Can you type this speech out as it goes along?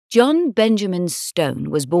John Benjamin Stone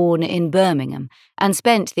was born in Birmingham and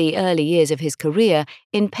spent the early years of his career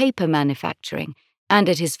in paper manufacturing and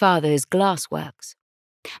at his father's glassworks.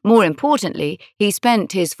 More importantly, he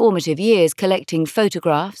spent his formative years collecting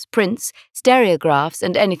photographs, prints, stereographs,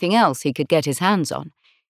 and anything else he could get his hands on.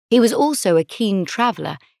 He was also a keen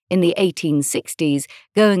traveller in the 1860s,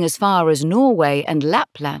 going as far as Norway and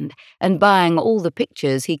Lapland and buying all the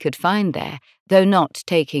pictures he could find there, though not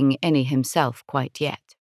taking any himself quite yet.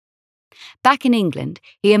 Back in England,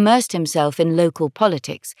 he immersed himself in local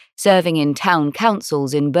politics, serving in town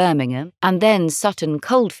councils in Birmingham and then Sutton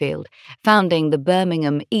Coldfield, founding the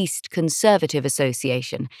Birmingham East Conservative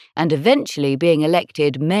Association and eventually being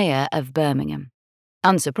elected mayor of Birmingham.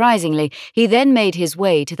 Unsurprisingly, he then made his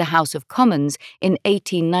way to the House of Commons in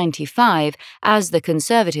 1895 as the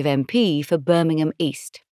Conservative MP for Birmingham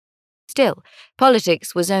East. Still,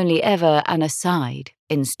 politics was only ever an aside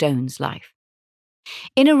in Stone's life.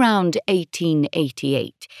 In around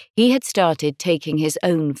 1888, he had started taking his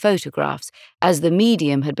own photographs as the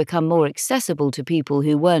medium had become more accessible to people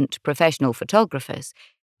who weren't professional photographers.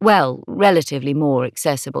 Well, relatively more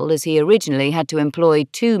accessible, as he originally had to employ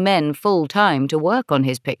 2 men full-time to work on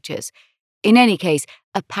his pictures. In any case,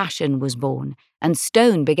 a passion was born, and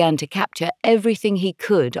Stone began to capture everything he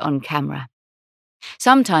could on camera.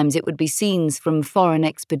 Sometimes it would be scenes from foreign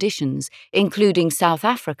expeditions, including South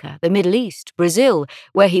Africa, the Middle East, Brazil,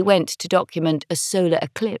 where he went to document a solar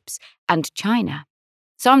eclipse, and China.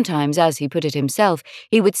 Sometimes, as he put it himself,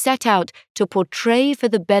 he would set out to portray for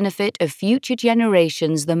the benefit of future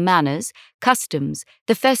generations the manners, customs,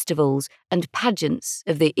 the festivals, and pageants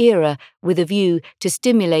of the era with a view to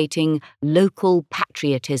stimulating local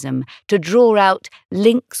patriotism, to draw out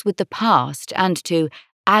links with the past, and to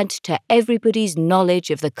add to everybody's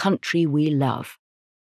knowledge of the country we love.